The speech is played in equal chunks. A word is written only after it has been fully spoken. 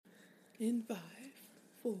In 5,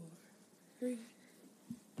 4, 3,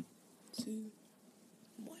 2,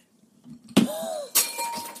 1.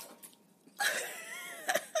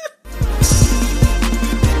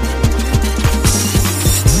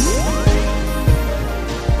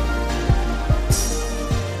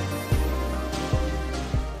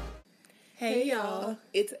 Hey y'all,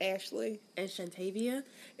 it's Ashley and Shantavia,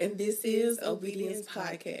 and this is Obedience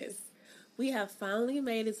Podcast. We have finally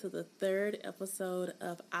made it to the third episode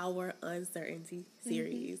of our Uncertainty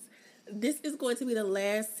series. This is going to be the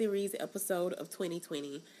last series episode of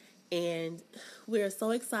 2020, and we're so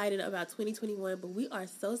excited about 2021, but we are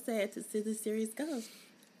so sad to see this series go.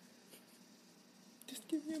 Just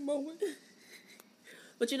give me a moment.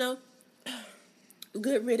 But you know,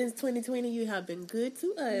 good riddance 2020, you have been good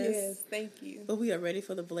to us. Yes, thank you. But we are ready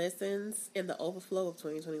for the blessings and the overflow of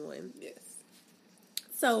 2021. Yes.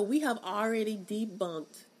 So we have already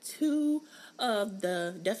debunked two of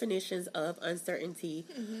the definitions of uncertainty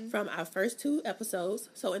from our first two episodes.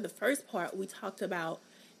 So in the first part, we talked about,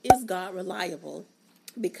 is God reliable?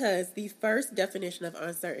 Because the first definition of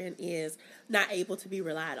uncertain is not able to be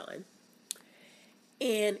relied on.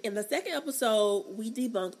 And in the second episode, we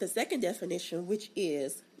debunked the second definition, which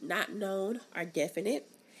is not known or definite.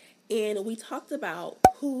 And we talked about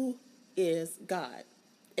who is God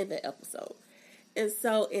in the episode. And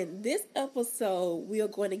so in this episode, we are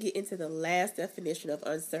going to get into the last definition of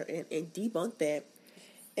uncertain and debunk that.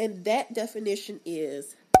 And that definition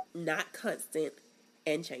is not constant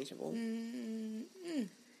and changeable.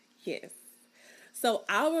 Yes. So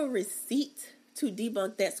our receipt to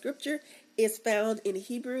debunk that scripture is found in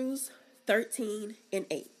Hebrews 13 and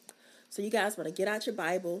 8. So you guys want to get out your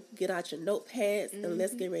Bible, get out your notepads, and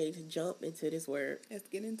let's get ready to jump into this word. Let's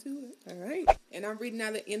get into it. All right. And I'm reading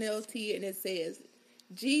out the NLT, and it says,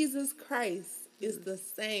 Jesus Christ is the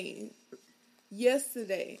same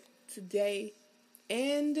yesterday, today,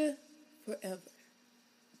 and forever.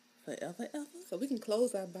 Forever, ever? So we can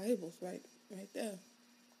close our Bibles right there.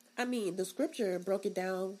 I mean, the scripture broke it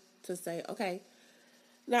down to say, okay,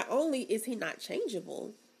 not only is he not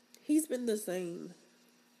changeable, he's been the same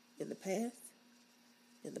in the past,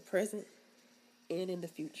 in the present, and in the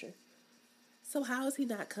future. So how is he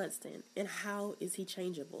not constant, and how is he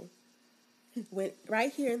changeable? When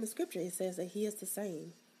right here in the scripture, it says that he is the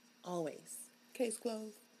same, always. Case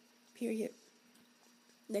closed. Period.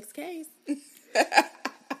 Next case.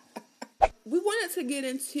 We wanted to get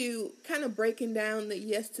into kind of breaking down the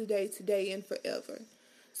yesterday, today, and forever.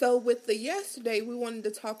 So with the yesterday, we wanted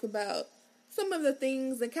to talk about some of the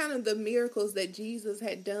things and kind of the miracles that Jesus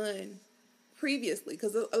had done previously.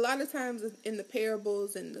 Because a lot of times in the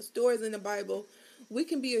parables and the stories in the Bible, we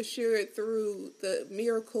can be assured through the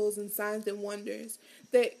miracles and signs and wonders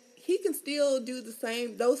that he can still do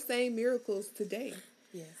those same miracles today.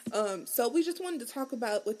 Yes. So we just wanted to talk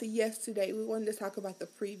about with the yesterday. We wanted to talk about the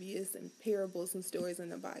previous and parables and stories in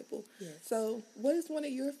the Bible. Yes. So what is one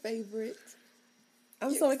of your favorites?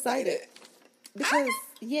 I'm so excited.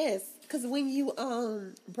 Because when you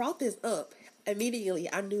brought this up, immediately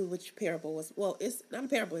I knew which parable was. Well, it's not a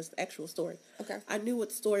parable; it's the actual story. Okay. I knew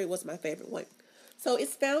what story was my favorite one. So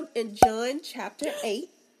it's found in John chapter 8.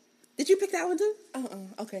 Did you pick that one too?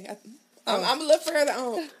 Okay. I'm gonna look further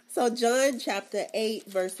on. So John chapter 8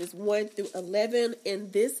 verses 1 through 11,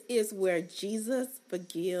 and this is where Jesus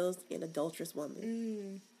forgives an adulterous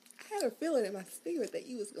woman. I had a feeling in my spirit that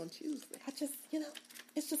you was gonna choose that. I just,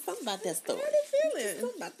 it's just something about that story. I had a feeling. It's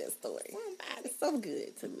something about that story. Something about it. It's so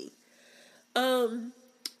good to me.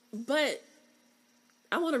 But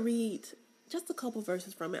I want to read just a couple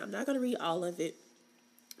verses from it. I'm not going to read all of it,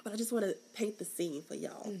 but I just want to paint the scene for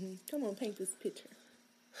y'all. Come on, paint this picture.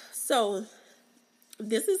 So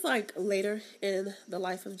this is like later in the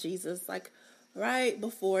life of Jesus, like right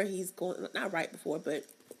before he's going, not right before, but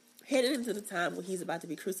heading into the time when he's about to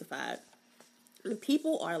be crucified. And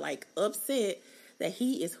people are like upset that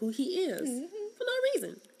he is who he is for no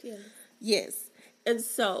reason. Yeah. Yes. And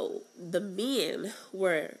so the men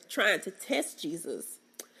were trying to test Jesus.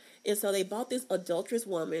 And so they brought this adulterous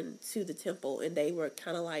woman to the temple, and they were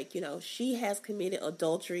kind of like, she has committed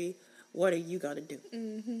adultery. What are you going to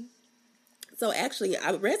do? So actually,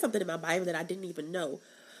 I read something in my Bible that I didn't even know.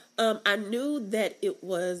 I knew that it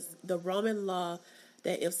was the Roman law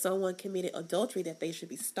that if someone committed adultery, that they should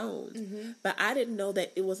be stoned. But I didn't know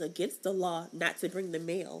that it was against the law not to bring the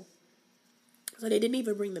male. So they didn't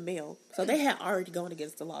even bring the male. So they had already gone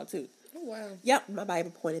against the law too. Oh, wow. Yep, my Bible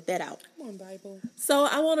pointed that out. Come on, Bible. So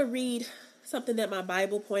I want to read something that my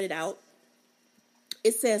Bible pointed out.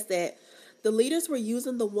 It says that the leaders were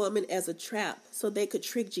using the woman as a trap so they could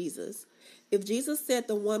trick Jesus. If Jesus said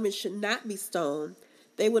the woman should not be stoned,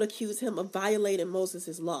 they would accuse him of violating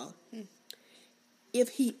Moses' law. If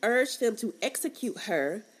he urged them to execute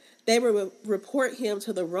her, they would report him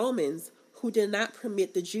to the Romans, who did not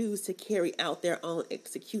permit the Jews to carry out their own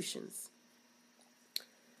executions.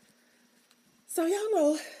 So y'all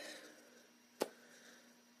know,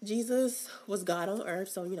 Jesus was God on earth,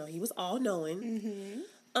 so he was all-knowing.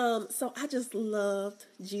 So I just loved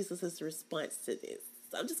Jesus' response to this.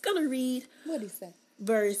 So I'm just going to read What'd he say?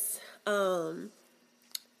 verse 7,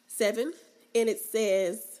 and it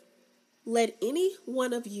says, "Let any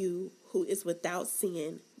one of you who is without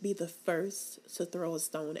sin be the first to throw a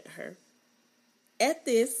stone at her." At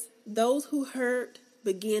this, those who heard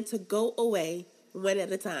began to go away one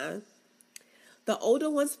at a time, the older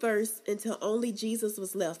ones first, until only Jesus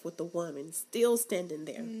was left with the woman still standing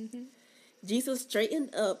there. Jesus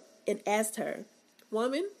straightened up and asked her,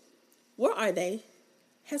 "Woman, where are they?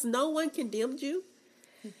 Has no one condemned you?"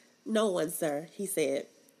 "No one, sir," he said.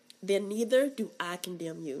 "Then neither do I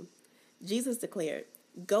condemn you," Jesus declared.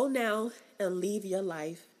 "Go now and leave your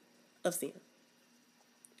life of sin."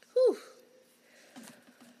 Whew.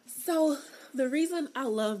 So the reason I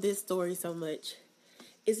love this story so much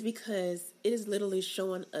is because it is literally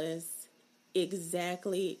showing us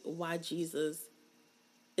exactly why Jesus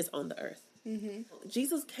is on the earth.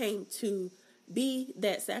 Jesus came to be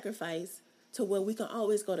that sacrifice to where we can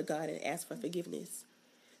always go to God and ask for forgiveness,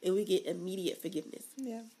 and we get immediate forgiveness.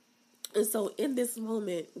 Yeah. And so in this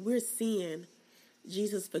moment, we're seeing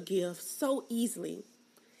Jesus forgive so easily.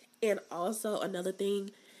 And also another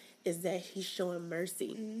thing is that he's showing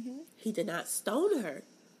mercy. He did not stone her,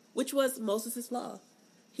 which was Moses' law.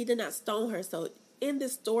 He did not stone her. So in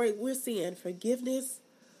this story, we're seeing forgiveness.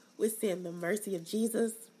 We're seeing the mercy of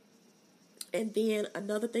Jesus. And then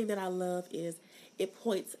another thing that I love is it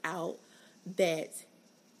points out that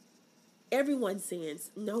everyone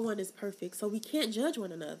sins. No one is perfect. So we can't judge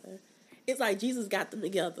one another. It's like Jesus got them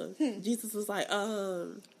together. Jesus was like,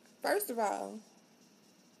 First of all,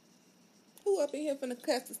 who up in here finna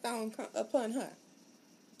cast a stone upon her?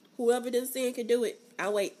 whoever didn't sin could do it.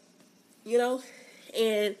 I'll wait.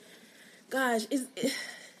 And gosh,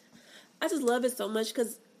 I just love it so much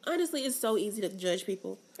because honestly, it's so easy to judge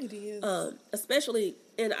people. It is. Especially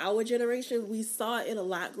in our generation, we saw it a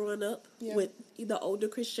lot growing up with the older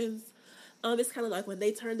Christians. It's kind of like when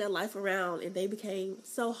they turned their life around and they became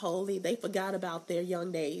so holy, they forgot about their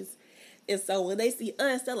young days. And so when they see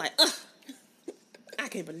us, they're like, ugh, I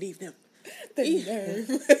can't believe them. The nerve.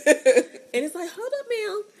 And it's like, hold up,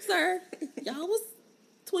 ma'am, sir. Y'all was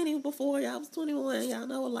 20 before, y'all was 21. Y'all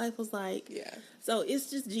know what life was like. Yeah. So it's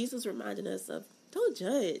just Jesus reminding us of, don't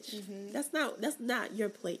judge. That's not your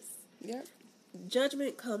place. Yep.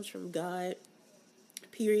 Judgment comes from God.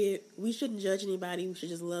 Period. We shouldn't judge anybody. We should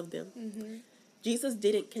just love them. Jesus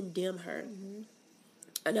didn't condemn her.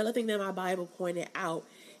 Another thing that my Bible pointed out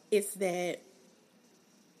is that,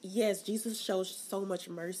 yes, Jesus shows so much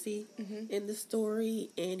mercy in the story,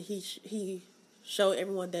 and he showed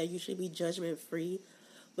everyone that you should be judgment free,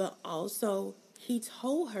 but also he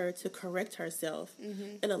told her to correct herself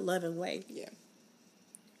in a loving way. Yeah.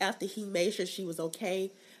 After he made sure she was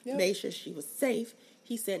okay, made sure she was safe,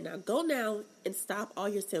 he said, now go now and stop all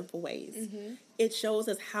your sinful ways. It shows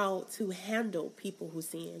us how to handle people who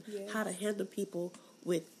sin, how to handle people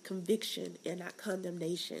with conviction and not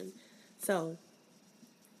condemnation. So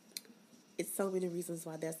it's so many reasons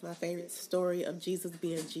why that's my favorite story of Jesus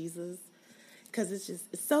being Jesus. Because it's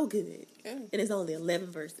so good. Yeah. And it's only 11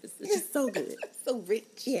 verses. It's just so good. So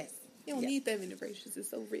rich. Yes. You don't need that many verses. It's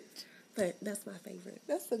so rich. But that's my favorite.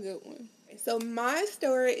 That's a good one. So my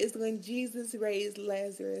story is when Jesus raised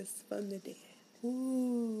Lazarus from the dead.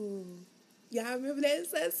 Ooh. Y'all remember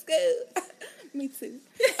that? That's school. Me too.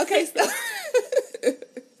 Okay,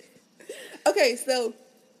 so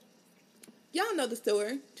y'all know the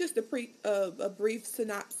story. Just a brief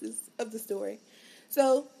synopsis of the story.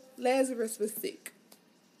 So Lazarus was sick.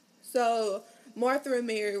 So Martha and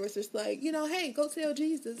Mary was just like, hey, go tell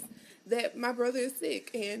Jesus that my brother is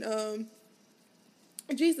sick. And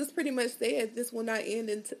Jesus pretty much said this will not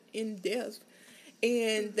end in death,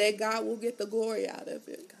 and that God will get the glory out of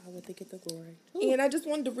it. God will get the glory. Ooh. And I just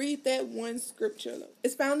wanted to read that one scripture.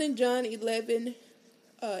 It's found in John 11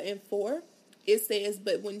 and 4. It says,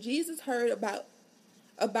 but when Jesus heard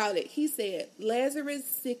about it, he said, Lazarus'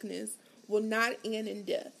 sickness will not end in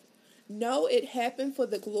death. No, it happened for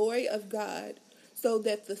the glory of God, so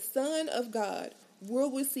that the Son of God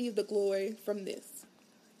will receive the glory from this.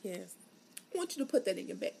 Yes. I want you to put that in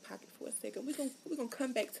your back pocket for a second. We're gonna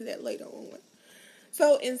come back to that later on.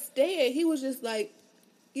 So instead, he was just like,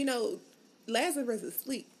 Lazarus is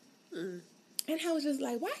asleep. And I was just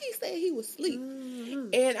like, why he said he was asleep?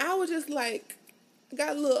 Mm-hmm. And I was just like,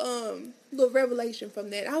 got a little revelation from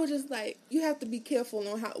that. I was just like, you have to be careful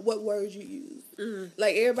on what words you use. Mm-hmm.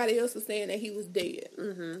 Like everybody else was saying that he was dead,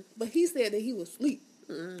 but he said that he was asleep.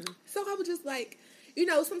 Mm-hmm. So I was just like,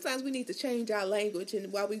 sometimes we need to change our language,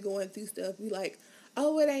 and while we going through stuff, we like,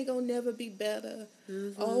 oh, it ain't gonna never be better.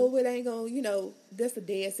 Mm-hmm. Oh, it ain't gonna, that's a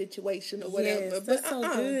dead situation or whatever. Yes, but that's so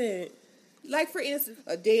good. Like, for instance,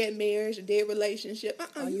 a dead marriage, a dead relationship.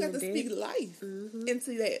 You got to dead? speak life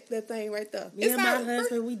into that thing right there. Me and my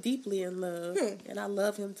husband, we deeply in love, and I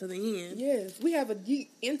love him to the end. Yes, we have a deep,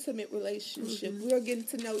 intimate relationship. We are getting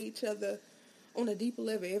to know each other on a deeper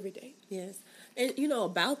level every day. Yes, and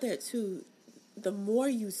about that too, the more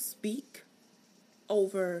you speak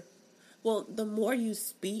the more you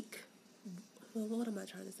speak. Well, what am I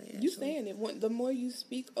trying to say? Actually? You saying it. The more you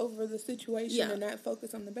speak over the situation and not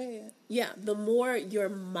focus on the bad. Yeah, the more your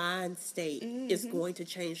mind state is going to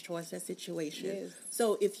change towards that situation. Yes.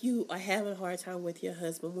 So if you are having a hard time with your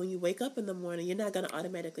husband, when you wake up in the morning, you're not going to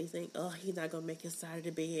automatically think, oh, he's not going to make his side of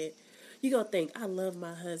the bed. You're going to think, I love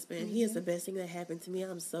my husband. He is the best thing that happened to me.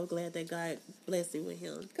 I'm so glad that God blessed me with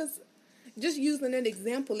him. Because just using an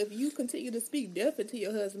example, if you continue to speak death into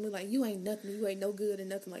your husband, like, you ain't nothing, you ain't no good and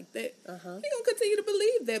nothing like that, he going to continue to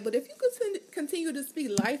believe that. But if you continue to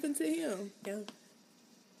speak life into him,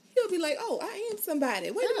 he'll be like, oh, I am somebody.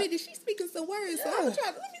 Wait a minute, she's speaking some words, so I'm going to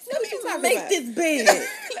try, let me see what make this bed.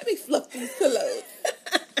 Let me fluff these pillows.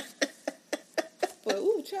 But,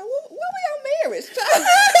 ooh, child, what were your marriage, child?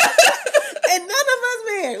 And none of us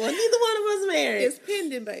married. Well, neither one of us married. It's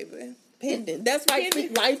pending, baby. Pending. That's right.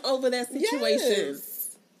 Speak life over that situation.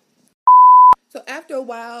 Yes. So after a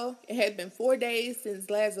while, it had been 4 days since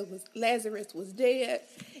Lazarus was dead,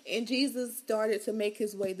 and Jesus started to make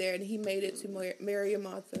his way there, and he made it to Mary and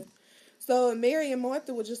Martha. So Mary and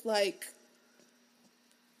Martha were just like,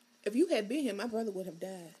 if you had been here, my brother would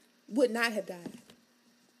not have died.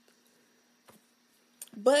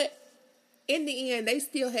 But in the end, they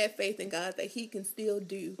still had faith in God that he can still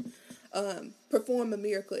perform a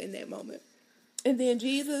miracle in that moment. And then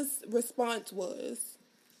Jesus' response was,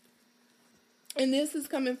 and this is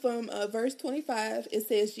coming from verse 25, it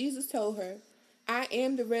says, Jesus told her, I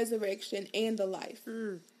am the resurrection and the life.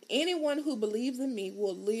 Anyone who believes in me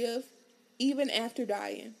will live even after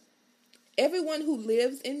dying. Everyone who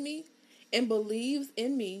lives in me and believes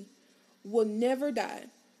in me will never die.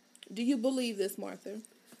 Do you believe this, Martha?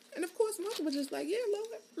 And of course, Martha was just like, yeah,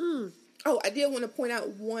 Lord. Oh, I did want to point out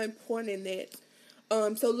one point in that.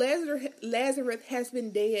 So Lazarus has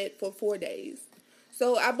been dead for 4 days.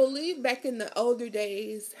 So I believe back in the older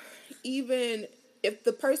days, even if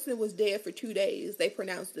the person was dead for 2 days, they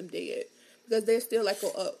pronounced them dead. Because there's still like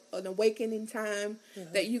an awakening time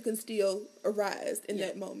that you can still arise in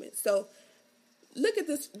that moment. So look at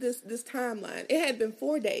this timeline. It had been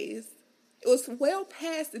 4 days. It was well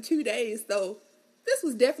past the 2 days, so this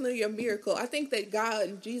was definitely a miracle. I think that God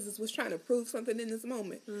and Jesus was trying to prove something in this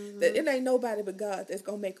moment. That it ain't nobody but God that's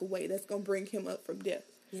going to make a way, that's going to bring him up from death.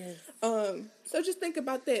 Yes. So just think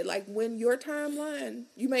about that. Like, when your timeline,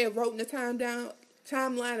 you may have written the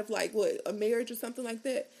timeline of like, what, a marriage or something like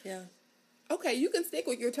that. Yeah. Okay, you can stick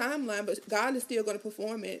with your timeline, but God is still going to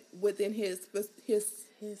perform it within his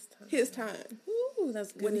time. Ooh,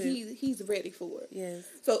 that's good. When he's ready for it. Yes.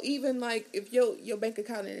 So even like if your bank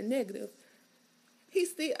account is negative, he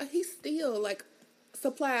still like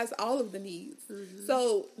supplies all of the needs,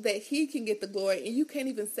 so that he can get the glory, and you can't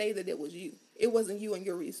even say that it was you. It wasn't you and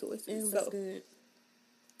your resources. That's so good.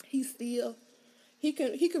 He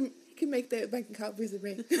can make that bank account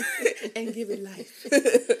resurrect and give it life.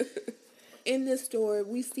 In this story,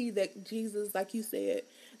 we see that Jesus, like you said,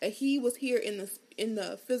 that he was here in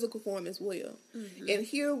the physical form as well. And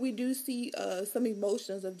here we do see some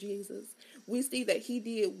emotions of Jesus. We see that he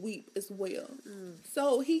did weep as well.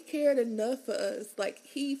 So he cared enough for us. Like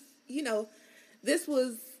he felt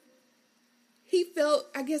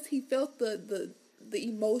the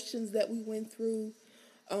emotions that we went through.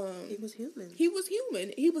 He was human. He was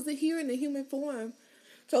human. He was here in the human form.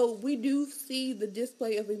 So we do see the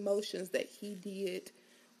display of emotions that he did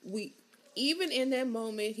weep. Even in that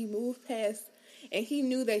moment, he moved past, and he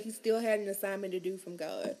knew that he still had an assignment to do from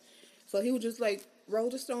God. So he was just like, roll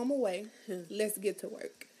the storm away. Let's get to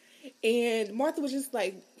work. And Martha was just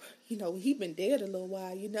like, he been dead a little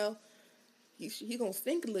while, He gonna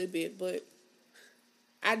stink a little bit, but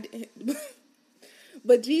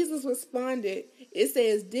But Jesus responded, it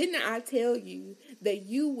says, didn't I tell you that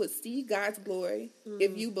you would see God's glory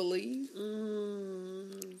if you believe?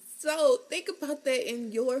 So think about that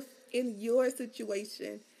in your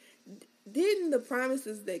situation. didn't the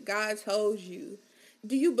promises that God told you,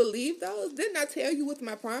 do you believe those? Didn't I tell you with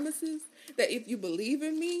my promises that if you believe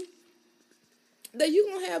in me, that you're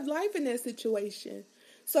going to have life in that situation?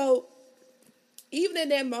 So even in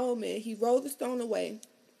that moment, he rolled the stone away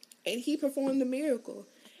and he performed the miracle.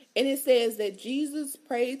 And it says that Jesus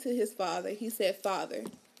prayed to his Father. He said, Father,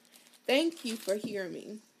 thank you for hearing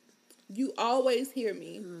me. You always hear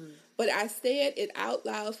me. But I said it out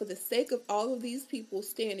loud for the sake of all of these people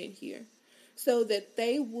standing here, so that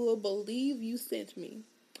they will believe you sent me.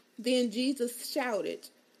 Then Jesus shouted,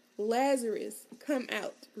 Lazarus, come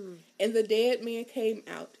out. And the dead man came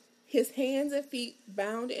out, his hands and feet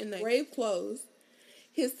bound in the grave clothes,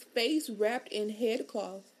 his face wrapped in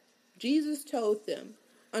headcloth. Jesus told them,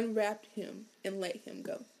 unwrap him and let him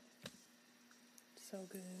go. So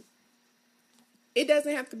good. It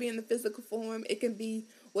doesn't have to be in the physical form. It can be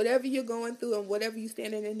whatever you're going through and whatever you're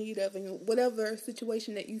standing in need of and whatever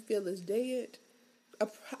situation that you feel is dead.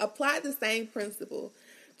 Apply the same principle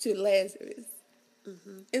to Lazarus.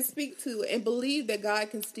 And speak to it and believe that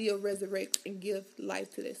God can still resurrect and give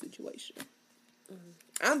life to that situation.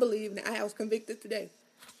 I'm believing it. I was convicted today.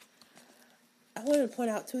 I wanted to point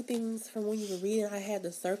out two things from when you were reading. I had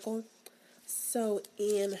the circle. So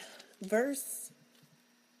in verse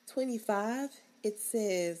 25, it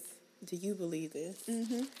says, do you believe this?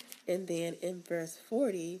 And then in verse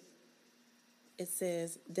 40, it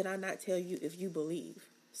says, did I not tell you if you believe?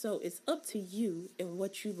 So it's up to you and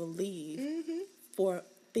what you believe for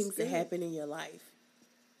things to happen in your life.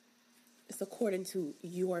 It's according to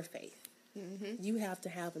your faith. You have to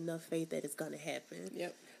have enough faith that it's going to happen.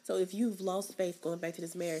 Yep. So if you've lost faith, going back to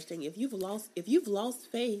this marriage thing, if you've lost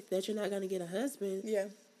faith that you're not going to get a husband, Yeah.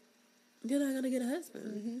 you're not going to get a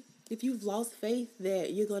husband. If you've lost faith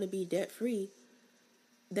that you're going to be debt free,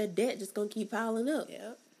 that debt just going to keep piling up.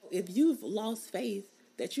 Yep. If you've lost faith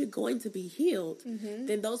that you're going to be healed,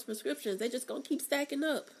 then those prescriptions, they're just going to keep stacking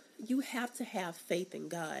up. You have to have faith in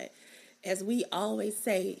God. As we always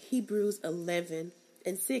say, Hebrews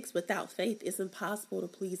 11:6, without faith, it's impossible to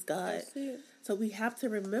please God. That's it. So we have to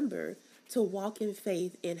remember to walk in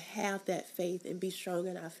faith and have that faith and be strong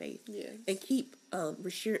in our faith. Yes. And keep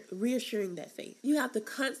reassuring that faith. You have to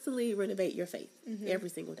constantly renovate your faith every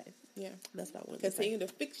single day. Yeah. That's what I wanted to say. Continue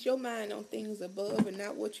to fix your mind on things above and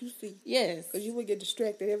not what you see. Yes. Because you will get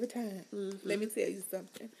distracted every time. Let me tell you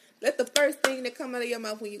something. Let the first thing that come out of your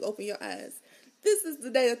mouth when you open your eyes, this is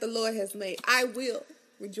the day that the Lord has made. I will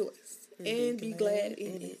rejoice and be glad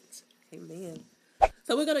in it. Amen.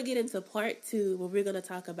 So we're going to get into part 2 where we're going to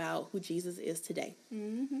talk about who Jesus is today.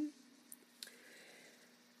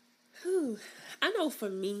 I know for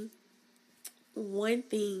me, one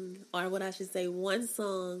thing, or what I should say, one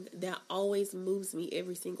song that always moves me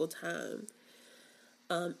every single time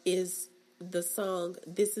is the song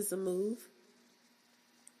This Is a Move.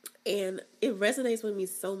 And it resonates with me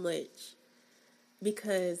so much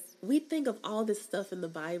because we think of all this stuff in the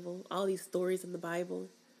Bible, all these stories in the Bible.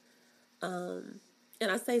 And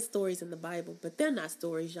I say stories in the Bible, but they're not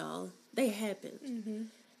stories, y'all. They happened.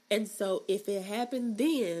 And so if it happened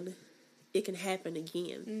then, it can happen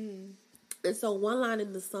again. And so one line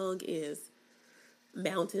in the song is,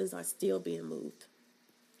 mountains are still being moved.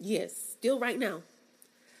 Yes, still right now.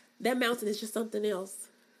 That mountain is just something else.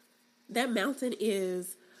 That mountain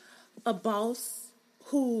is a boss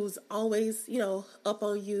who's always, up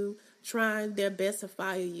on you, trying their best to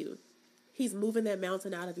fire you. He's moving that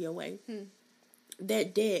mountain out of your way.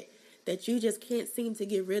 That debt that you just can't seem to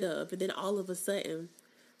get rid of, and then all of a sudden,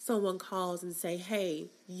 someone calls and say, hey,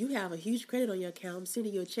 you have a huge credit on your account. I'm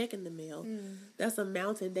sending you a check in the mail. That's a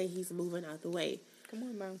mountain that he's moving out the way. Come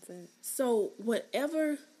on, mountain. So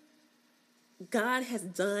whatever God has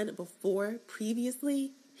done before,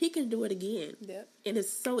 previously, he can do it again. Yep. And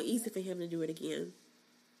it's so easy for him to do it again.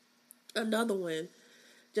 Another one,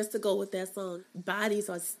 just to go with that song, bodies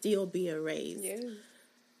are still being raised. Yes.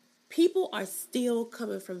 People are still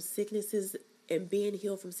coming from sicknesses and being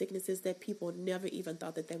healed from sicknesses that people never even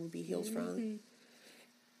thought that they would be healed from.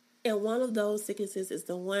 And one of those sicknesses is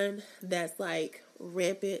the one that's like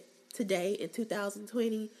rampant today in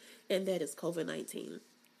 2020, and that is COVID-19.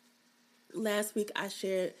 Last week I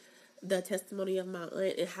shared the testimony of my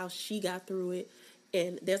aunt and how she got through it.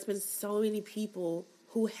 And there's been so many people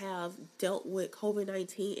who have dealt with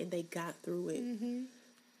COVID-19 and they got through it.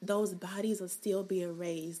 Those bodies are still being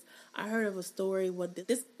raised. I heard of a story where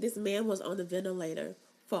this man was on the ventilator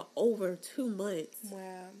for over 2 months.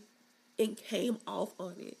 Wow. And came off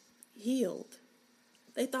on it, healed.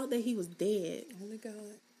 They thought that he was dead. Only God.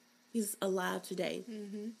 He's alive today.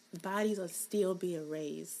 Bodies are still being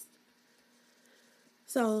raised.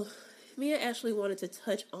 So, me and Ashley wanted to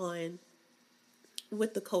touch on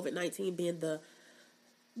with the COVID-19 being the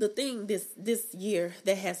thing this year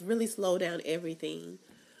that has really slowed down everything,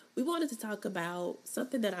 we wanted to talk about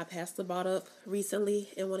something that our pastor brought up recently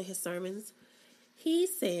in one of his sermons. He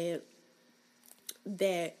said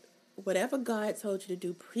that whatever God told you to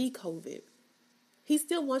do pre-COVID, he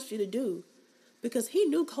still wants you to do, because he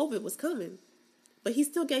knew COVID was coming, but he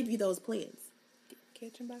still gave you those plans.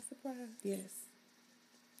 Catch him by surprise. Yes.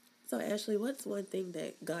 So, Ashley, what's one thing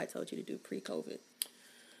that God told you to do pre-COVID?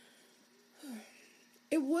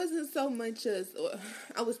 It wasn't so much as,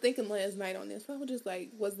 I was thinking last night on this. I was just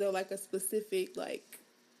like, was there like a specific, like,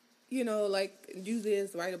 you know, like, do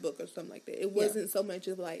this, write a book or something like that. It wasn't so much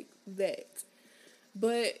of like that.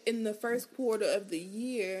 But in the first quarter of the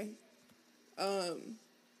year, I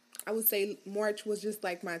would say March was just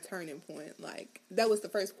like my turning point. Like, that was the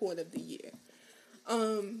first quarter of the year.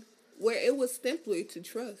 Where it was simply to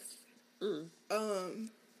trust.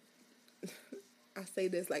 I say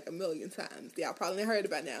this like a million times. Y'all probably heard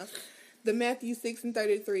about now. The Matthew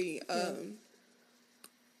 6:33.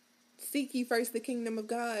 Seek ye first the kingdom of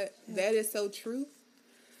God. Yeah. That is so true.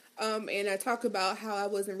 And I talk about how I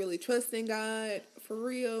wasn't really trusting God for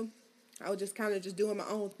real. I was just kind of just doing my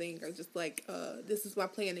own thing. I was just like, this is my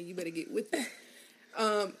plan and you better get with it.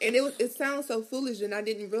 And it sounds so foolish, and I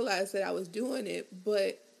didn't realize that I was doing it,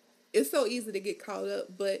 but it's so easy to get caught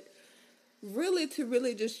up. But really, to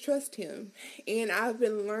really just trust him. And I've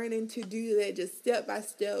been learning to do that just step by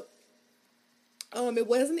step. It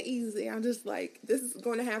wasn't easy. I'm just like, this is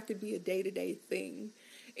going to have to be a day-to-day thing.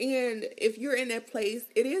 And if you're in that place,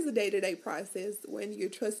 it is a day-to-day process when you're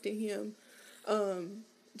trusting him,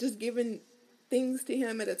 just giving things to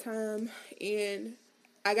him at a time. And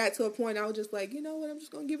I got to a point I was just like, you know what, I'm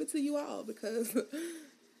just going to give it to you all because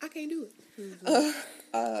I can't do it.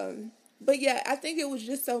 Mm-hmm. But yeah, I think it was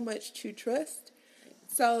just so much to trust.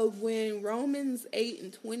 So when Romans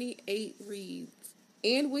 8:28 reads,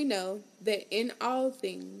 and we know that in all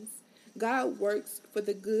things, God works for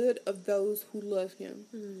the good of those who love him,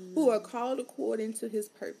 who are called according to his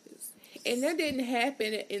purpose. And that didn't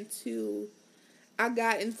happen until I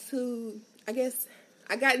got into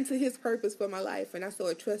his purpose for my life, and I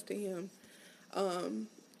started trusting him.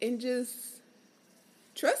 And just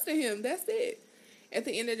trusting him, that's it. At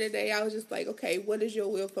the end of the day, I was just like, okay, what is your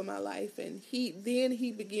will for my life? And he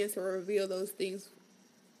began to reveal those things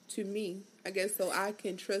to me, I guess, so I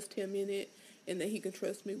can trust him in it, and that he can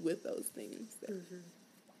trust me with those things. Mm-hmm.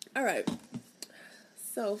 All right.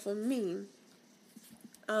 So for me,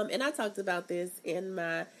 and I talked about this in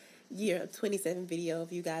my year of 27 video.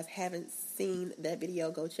 If you guys haven't seen that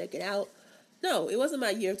video, go check it out. No, it wasn't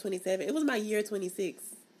my year of 27. It was my year 26.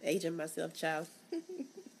 Aging myself, child.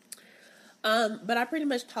 But I pretty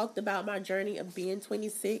much talked about my journey of being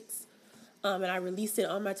 26. And I released it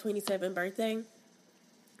on my 27th birthday.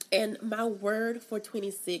 And my word for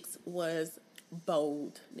 26 was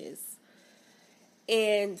boldness.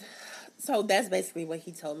 And so that's basically what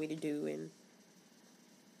he told me to do in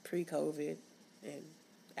pre-COVID and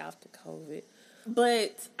after COVID.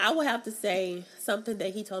 But I would have to say something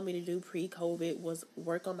that he told me to do pre-COVID was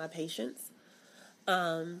work on my patience.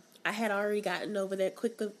 I had already gotten over that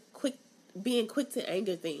being quick to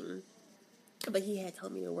anger thing. But he had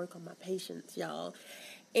told me to work on my patience, y'all.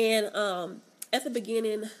 And at the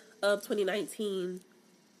beginning of 2019,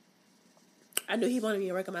 I knew he wanted me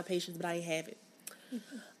to work on my patience, but I didn't have it.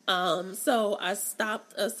 Mm-hmm. So I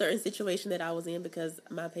stopped a certain situation that I was in because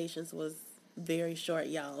my patience was very short,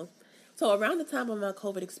 y'all. So around the time of my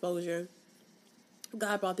COVID exposure,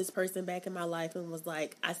 God brought this person back in my life and was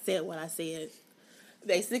like, I said what I said,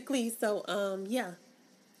 basically. So, yeah,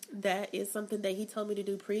 that is something that he told me to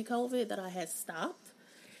do pre-COVID that I had stopped.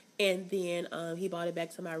 And then he brought it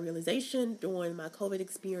back to my realization during my COVID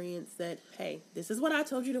experience that, hey, this is what I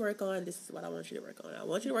told you to work on. This is what I want you to work on. I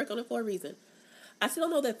want you to work on it for a reason. I still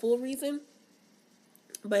don't know that full reason,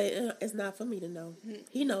 but it's not for me to know.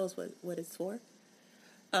 He knows what it's for.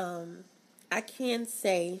 I can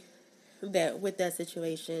say that with that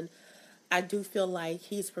situation, I do feel like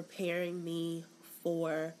he's preparing me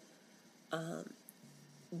for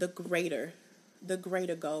the greater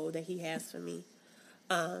goal that he has for me.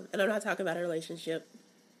 And I'm not talking about a relationship.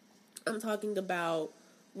 I'm talking about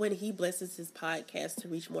when he blesses his podcast to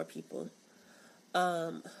reach more people.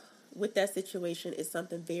 With that situation, it's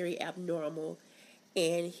something very abnormal.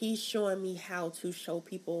 And he's showing me how to show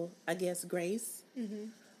people, I guess, grace. Mm-hmm.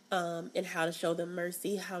 And how to show them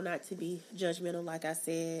mercy, how not to be judgmental, like I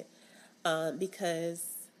said. Because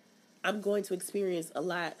I'm going to experience a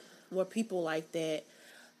lot more people like that.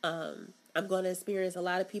 I'm going to experience a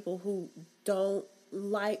lot of people who don't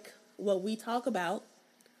like what we talk about,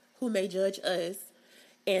 who may judge us,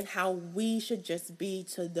 and how we should just be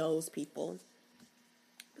to those people.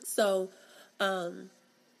 So,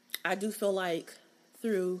 I do feel like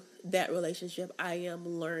through that relationship, I am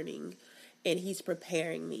learning, and he's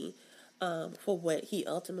preparing me for what he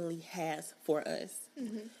ultimately has for us.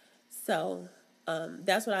 Mm-hmm. So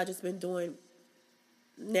that's what I've just been doing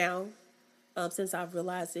now since I've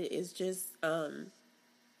realized it, is just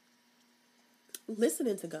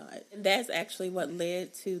listening to God. And that's actually what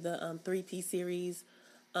led to the 3P series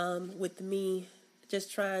with me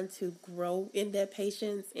just trying to grow in that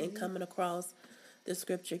patience and coming across the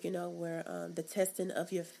scripture, where the testing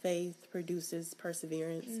of your faith produces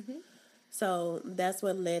perseverance. Mm-hmm. So that's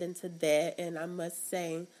what led into that. And I must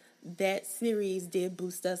say that series did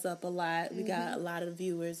boost us up a lot. We got a lot of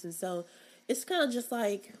viewers. And so it's kind of just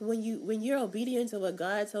like when you're obedient to what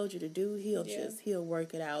God told you to do, he'll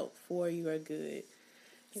work it out for your good.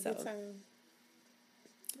 Every time.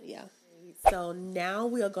 Yeah. So now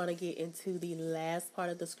we are going to get into the last part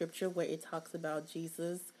of the scripture where it talks about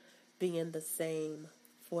Jesus being the same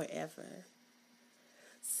forever.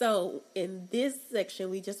 So in this section,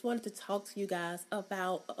 we just wanted to talk to you guys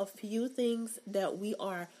about a few things that we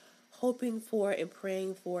are hoping for and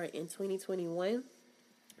praying for in 2021.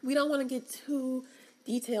 We don't want to get too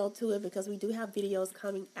detailed to it because we do have videos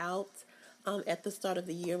coming out at the start of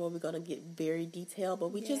the year where we're going to get very detailed,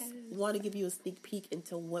 but we just want to give you a sneak peek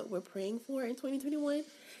into what we're praying for in 2021.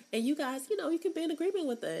 And you guys, you can be in agreement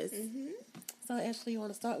with us. Mm-hmm. So Ashley, you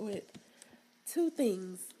want to start with two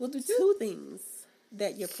things? We'll do two things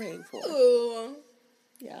that you're praying for. Ooh.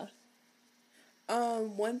 Yeah.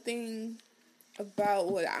 One thing about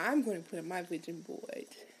what I'm going to put on my vision board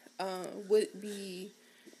would be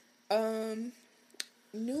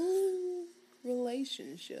new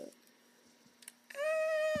relationship.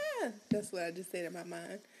 That's what I just said in my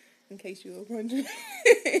mind, in case you were wondering.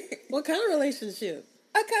 What kind of relationship?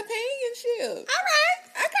 A companionship. All right.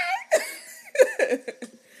 Okay.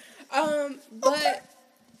 But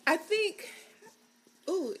I think,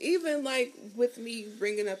 even like with me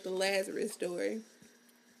bringing up the Lazarus story,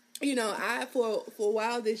 I for a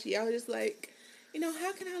while this year I was just like,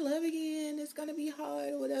 how can I love again? It's gonna be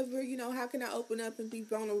hard or whatever. How can I open up and be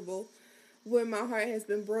vulnerable when my heart has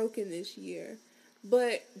been broken this year?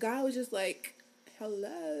 But God was just like,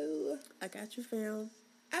 hello. I got you, fam.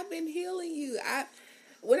 I've been healing you.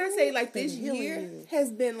 When I say like this year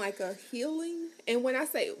has been like a healing, and when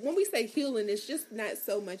we say healing, it's just not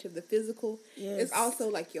so much of the physical. Yes. It's also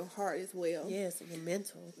like your heart as well. Yes, the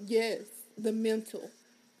mental. Yes, the mental.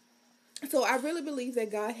 So I really believe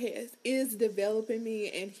that God is developing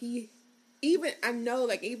me, and I know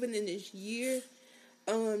like even in this year,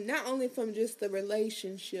 not only from just the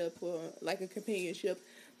relationship or like a companionship,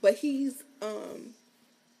 but he's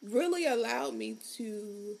really allowed me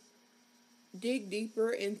to dig deeper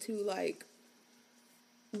into like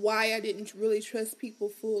why I didn't really trust people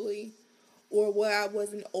fully, or why I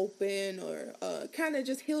wasn't open, or kind of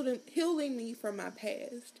just healing me from my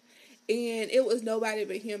past. And it was nobody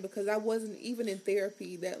but him, because I wasn't even in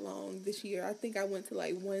therapy that long this year. I think I went to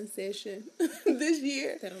like one session this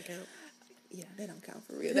year. That don't count. Yeah, that don't count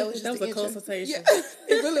for real. That was just a consultation. Yeah,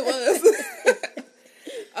 it really was.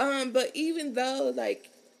 But even though like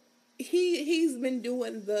he's been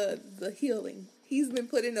doing the healing, he's been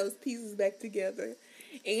putting those pieces back together,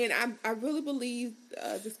 and I really believe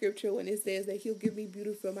the scripture when it says that he'll give me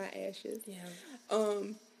beauty for my ashes. Yeah.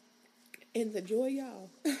 And the joy, y'all,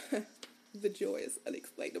 the joy is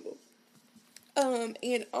unexplainable.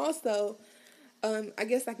 And also, I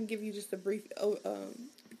guess I can give you just a brief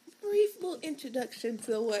little introduction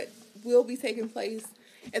to what will be taking place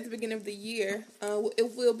at the beginning of the year.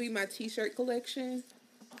 It will be my t-shirt collection.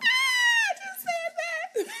 I just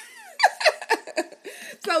said that.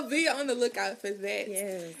 So be on the lookout for that.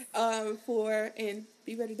 Yes. And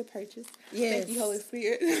be ready to purchase. Yes. Thank you, Holy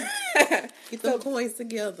Spirit. Get those coins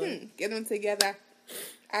together. Get them together.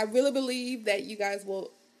 I really believe that you guys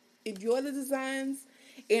will enjoy the designs,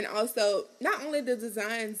 and also not only the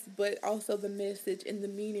designs, but also the message and the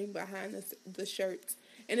meaning behind the shirts.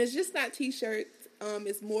 And it's just not t-shirts.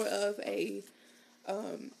 It's more of a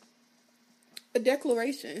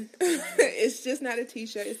declaration. It's just not a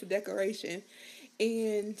t-shirt. It's a declaration.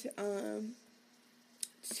 And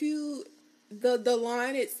to the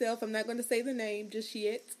line itself, I'm not going to say the name just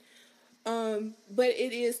yet. But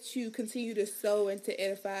it is to continue to sow and to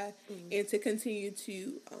edify, and to continue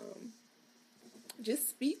to just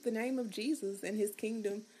speak the name of Jesus and his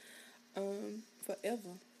kingdom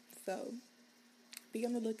forever. So be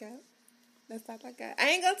on the lookout. That's all I got. I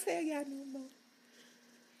ain't gonna tell y'all no more.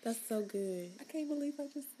 That's so good. I can't believe I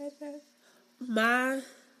just said that. My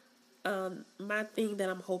My thing that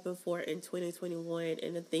I'm hoping for in 2021,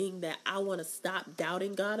 and the thing that I want to stop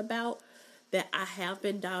doubting God about, that I have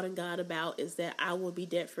been doubting God about, is that I will be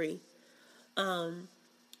debt free.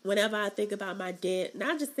 Whenever I think about my debt,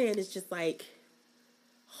 not just saying it's just like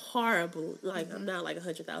horrible, like I'm not like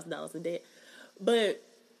 $100,000 in debt, but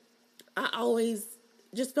I always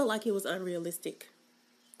just felt like it was unrealistic,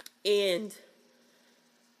 and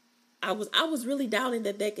I was really doubting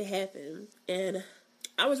that could happen, and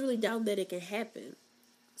I was really doubting that it can happen.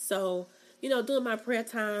 So, during my prayer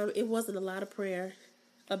time, it wasn't a lot of prayer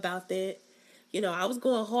about that. I was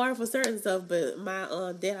going hard for certain stuff, but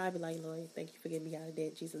my debt, I'd be like, Lord, thank you for getting me out of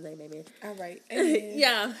debt. In Jesus' name, amen. All right. Amen.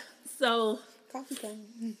 Yeah. So, coffee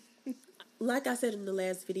time. Like I said in the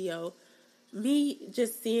last video, me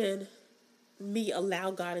just seeing me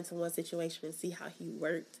allow God into one situation and see how he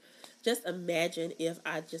worked. Just imagine if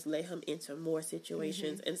I just let him into more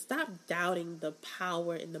situations and stop doubting the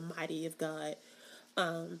power and the mighty of God.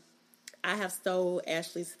 I have stole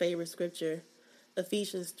Ashley's favorite scripture,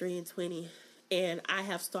 Ephesians 3:20, and I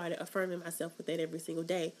have started affirming myself with that every single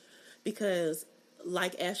day, because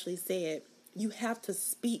like Ashley said, you have to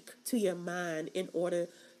speak to your mind in order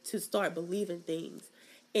to start believing things.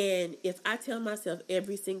 And if I tell myself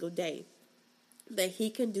every single day that he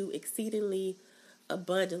can do exceedingly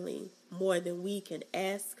abundantly more than we can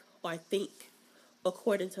ask or think,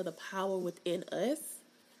 according to the power within us,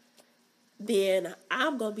 then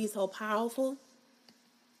I'm going to be so powerful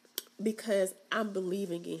because I'm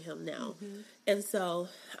believing in him now. And so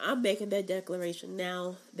I'm making that declaration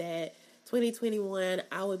now that 2021,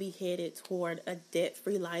 I will be headed toward a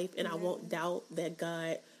debt-free life, and I won't doubt that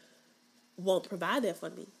God won't provide that for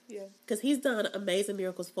me. Yeah. Because he's done amazing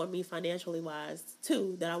miracles for me financially wise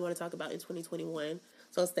too, that I want to talk about in 2021.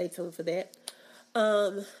 So stay tuned for that.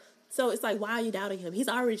 So it's like, why are you doubting him? He's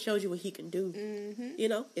already showed you what he can do.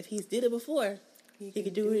 If he's did it before, he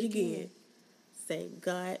can do it again. Same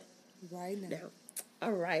God right now.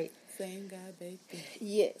 All right. Same God back then.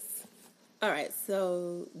 Yes. All right.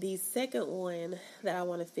 So the second one that I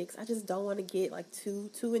want to fix, I just don't want to get like too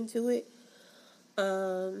into it.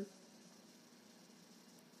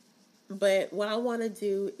 But what I want to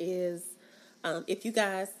do is, if you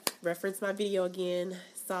guys reference my video again,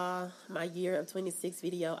 saw my year of 26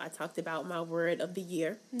 video, I talked about my word of the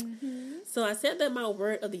year. So I said that my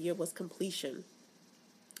word of the year was completion.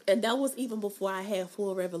 And that was even before I had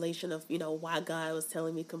full revelation of, why God was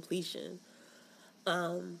telling me completion.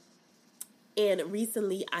 And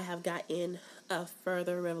recently I have gotten a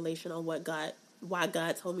further revelation on why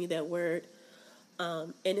God told me that word.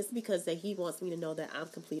 And it's because that he wants me to know that I'm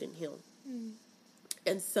complete in him.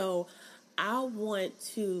 And so I want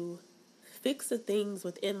to fix the things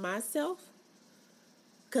within myself,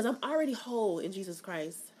 because I'm already whole in Jesus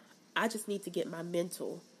Christ. I just need to get my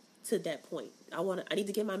mental to that point. I need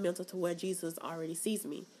to get my mental to where Jesus already sees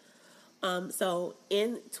me. So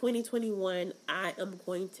in 2021, I am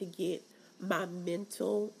going to get my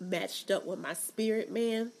mental matched up with my spirit,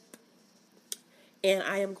 man. And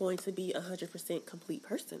I am going to be 100% complete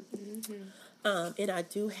person. And I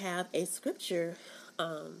do have a scripture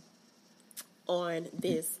on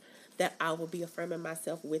this that I will be affirming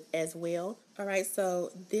myself with as well. All right,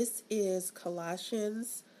 so this is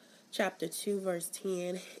Colossians chapter 2, verse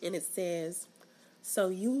 10, and it says, "So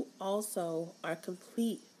you also are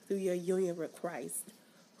complete through your union with Christ,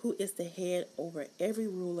 who is the head over every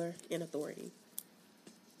ruler and authority."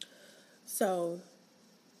 So,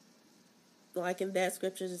 like in that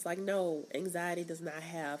scripture, it's like, no, anxiety does not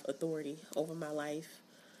have authority over my life.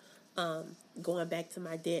 Going back to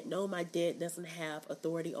my debt, no, my debt doesn't have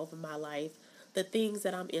authority over my life. The things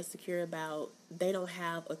that I'm insecure about, they don't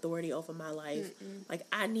have authority over my life. Like,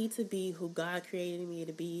 I need to be who God created me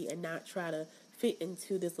to be and not try to fit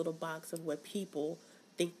into this little box of what people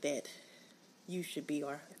think that you should be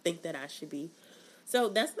or think that I should be. So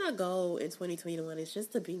that's my goal in 2021. It's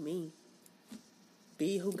just to be me.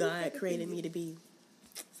 Be who God created me to be.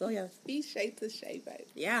 So yeah. Be shape to shape, baby.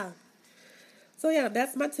 Yeah. So yeah,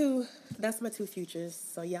 that's my two futures.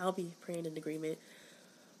 So y'all be praying in agreement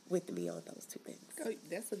with me on those two things. Oh,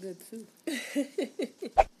 that's a good two.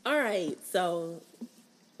 All right, so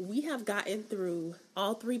we have gotten through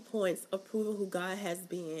all 3 points of proving who God has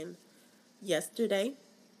been yesterday,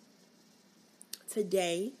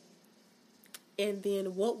 today, and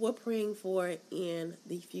then what we're praying for in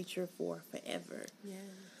the future for forever.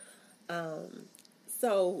 Yeah.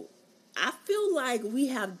 So I feel like we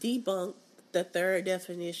have debunked the third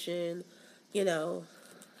definition,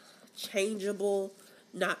 changeable.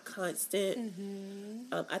 not constant.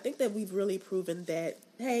 I think that we've really proven that,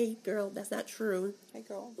 hey, girl, that's not true. Hey,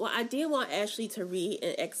 girl. Well, I did want Ashley to read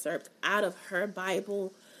an excerpt out of her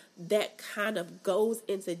Bible that kind of goes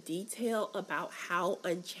into detail about how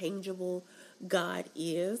unchangeable God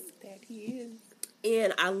is. That he is.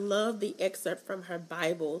 And I love the excerpt from her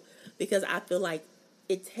Bible because I feel like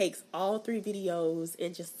it takes all 3 videos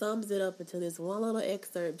and just sums it up into this one little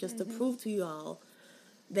excerpt just to prove to you all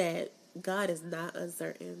that God is not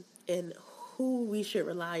uncertain and who we should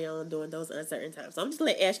rely on during those uncertain times. So I'm just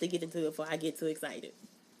going to let Ashley get into it before I get too excited.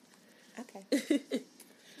 Okay.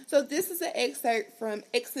 So this is an excerpt from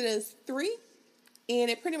Exodus 3, and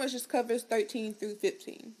it pretty much just covers 13 through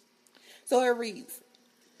 15. So it reads,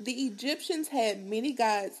 "The Egyptians had many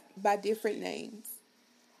gods by different names.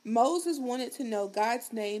 Moses wanted to know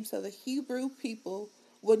God's name so the Hebrew people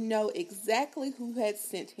would know exactly who had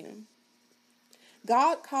sent him.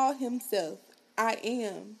 God called himself I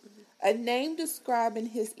Am, a name describing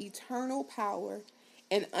his eternal power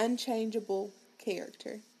and unchangeable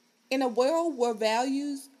character. In a world where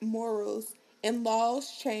values, morals, and laws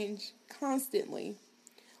change constantly,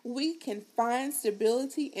 we can find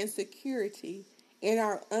stability and security in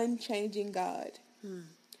our unchanging God.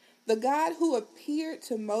 The God who appeared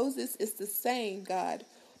to Moses is the same God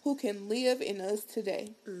who can live in us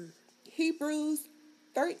today. Hebrews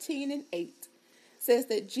 13:8 says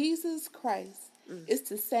that Jesus Christ is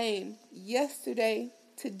the same yesterday,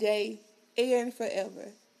 today, and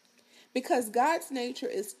forever. Because God's nature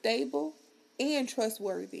is stable and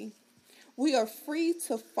trustworthy, we are free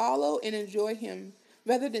to follow and enjoy him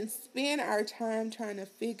rather than spend our time trying to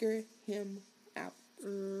figure him out."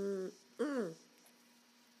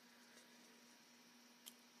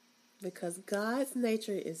 Because God's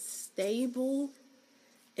nature is stable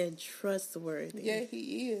and trustworthy. Yeah,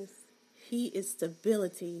 he is. He is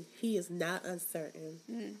stability. He is not uncertain.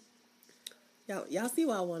 Y'all see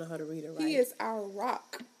why I wanted her to read it, right? He is our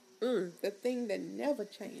rock. The thing that never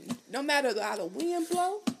changed. No matter how the wind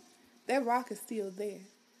blow, that rock is still there.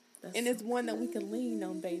 And it's one that we can lean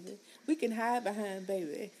on, baby. We can hide behind,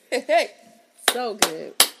 baby. Hey. So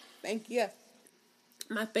good. Thank you.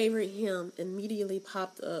 My favorite hymn immediately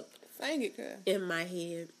popped up Sing it, girl. in my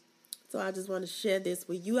head. So I just want to share this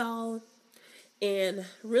with you all and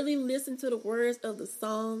really listen to the words of the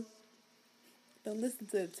song. Don't listen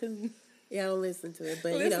to the tune. Yeah, I don't listen to it,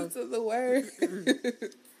 but Listen to the words.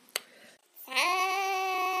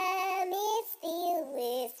 Time is filled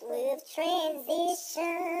with transitions.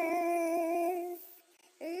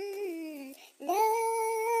 None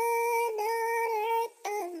on earth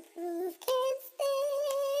unproved can stand.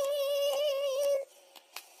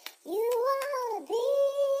 You ought to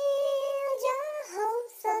build your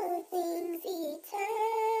hopes on things eternal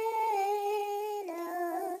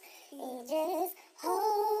and just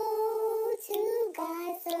hold to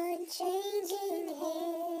God's unchanging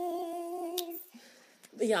hands.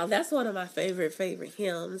 y'all, that's one of my favorite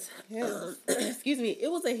hymns. Yes. Excuse me. It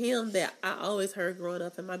was a hymn that I always heard growing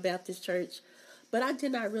up in my Baptist church, but I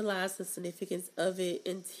did not realize the significance of it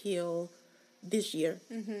until this year.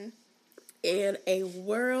 In a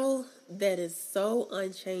world that is so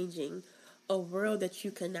unchanging, a world that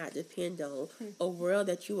you cannot depend on, a world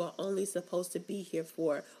that you are only supposed to be here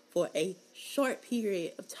for a short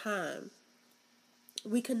period of time,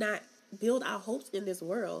 we cannot build our hopes in this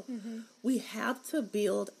world. We have to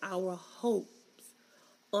build our hopes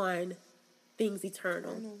on things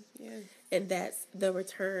eternal. Yes. And that's the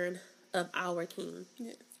return of our King,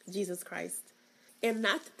 Yes. Jesus Christ. And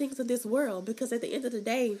not the things of this world, because at the end of the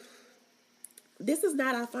day, this is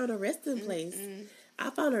not our final resting place.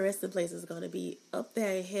 Our final resting place is going to be up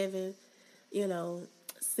there in heaven,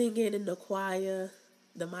 singing in the choir,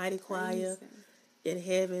 the mighty choir in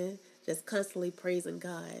heaven, just constantly praising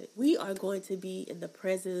God. We are going to be in the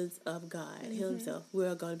presence of God himself. We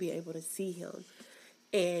are going to be able to see him.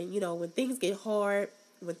 And, when things get hard,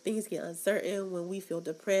 when things get uncertain, when we feel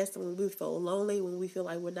depressed, when we feel lonely, when we feel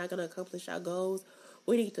like we're not going to accomplish our goals,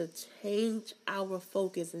 we need to change our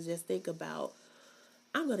focus and just think about,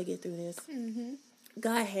 I'm going to get through this.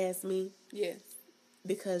 God has me. Yes.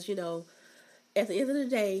 Because, at the end of the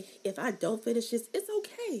day, if I don't finish this, it's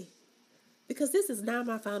okay. Because this is not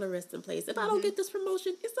my final resting place. If I don't get this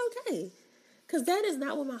promotion, it's okay. Because that is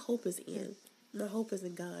not what my hope is in. My hope is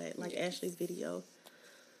in God, like Ashley's video.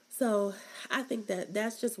 So I think that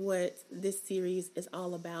that's just what this series is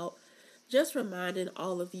all about. Just reminding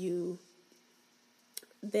all of you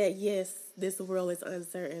that, yes, this world is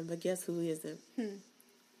uncertain, but guess who isn't?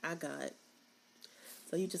 Our God.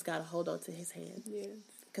 So you just got to hold on to his hand. Yes.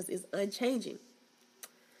 Because it's unchanging.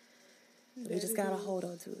 We just got to hold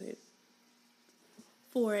on to it.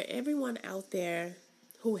 For everyone out there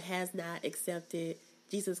who has not accepted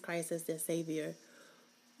Jesus Christ as their Savior,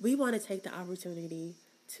 we want to take the opportunity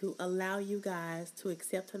to allow you guys to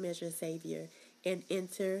accept Him as your Savior and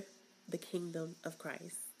enter the kingdom of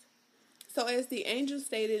Christ. So as the angel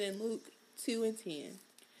stated in Luke 2:10,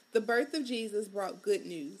 the birth of Jesus brought good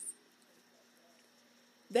news.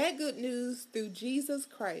 That good news, through Jesus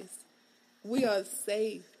Christ, we are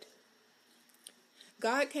saved.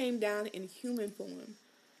 God came down in human form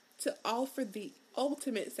to offer the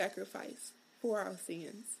ultimate sacrifice for our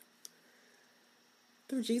sins.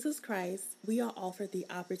 Through Jesus Christ, we are offered the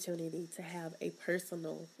opportunity to have a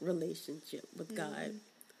personal relationship with God.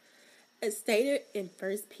 As stated in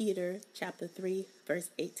 1 Peter chapter 3, verse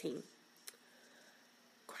 18.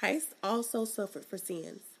 Christ also suffered for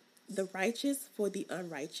sins, the righteous for the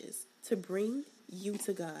unrighteous, to bring you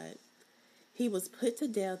to God. He was put to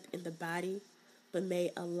death in the body, but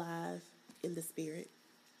made alive in the spirit.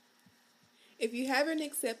 If you haven't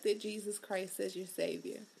accepted Jesus Christ as your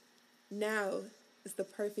Savior, now is the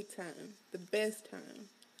perfect time, the best time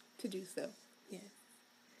to do so. Yes.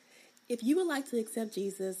 If you would like to accept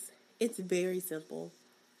Jesus, it's very simple.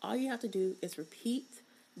 All you have to do is repeat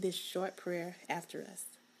this short prayer after us.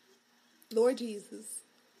 Lord Jesus,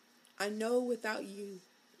 I know without you,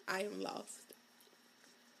 I am lost.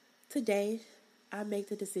 Today, I make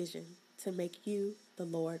the decision to make you the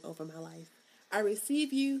Lord over my life. I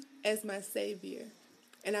receive you as my Savior,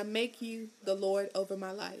 and I make you the Lord over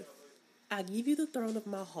my life. I give you the throne of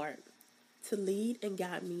my heart to lead and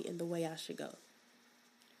guide me in the way I should go.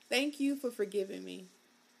 Thank you for forgiving me.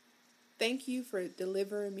 Thank you for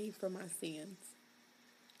delivering me from my sins.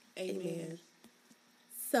 Amen.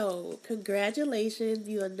 So, congratulations.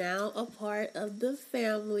 You are now a part of the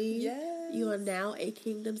family. Yes. You are now a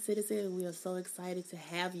kingdom citizen, and we are so excited to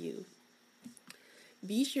have you.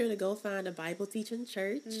 Be sure to go find a Bible teaching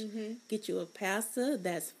church. Get you a pastor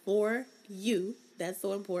that's for you. That's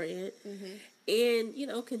so important. And,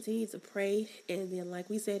 continue to pray. And then, like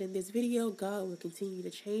we said in this video, God will continue to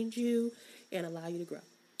change you and allow you to grow.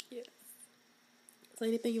 Yes. So,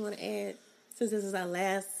 anything you want to add, since this is our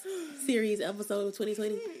last series episode of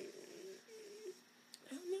 2020? I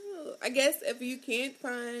don't know. I guess if you can't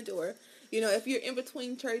find, or, if you're in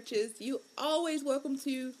between churches, you always welcome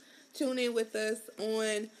to tune in with us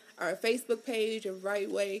on our Facebook page of Right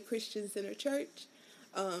Way Christian Center Church.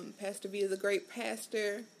 Pastor V is a great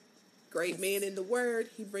pastor, great man in the Word.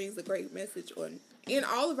 He brings a great message on, and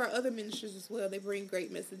all of our other ministries as well. They bring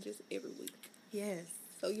great messages every week. Yes.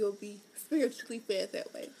 So you'll be spiritually fed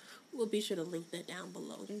that way. We'll be sure to link that down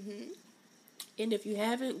below. And if you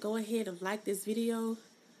haven't, go ahead and like this video.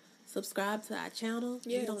 Subscribe to our channel.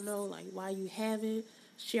 Yes. You don't know why you haven't.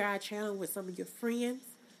 Share our channel with some of your friends.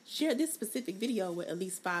 Share this specific video with at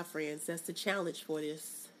least 5 friends. That's the challenge for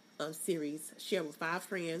this series. Share with 5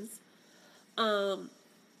 friends. And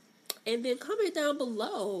then comment down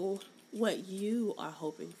below what you are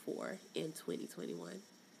hoping for in 2021.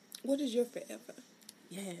 What is your forever?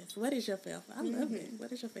 Yes, what is your forever? I love it.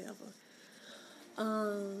 What is your forever?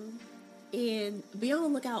 And be on the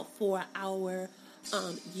lookout for our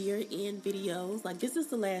year-end videos. Like, this is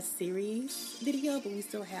the last series video, but we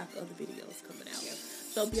still have other videos coming out.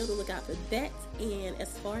 So be on the lookout for that. And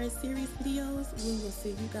as far as series videos, we will see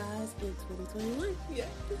you guys in 2021. Yeah.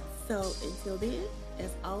 So until then,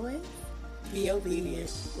 as always, be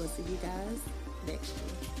obedient. We'll see you guys next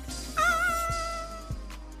year.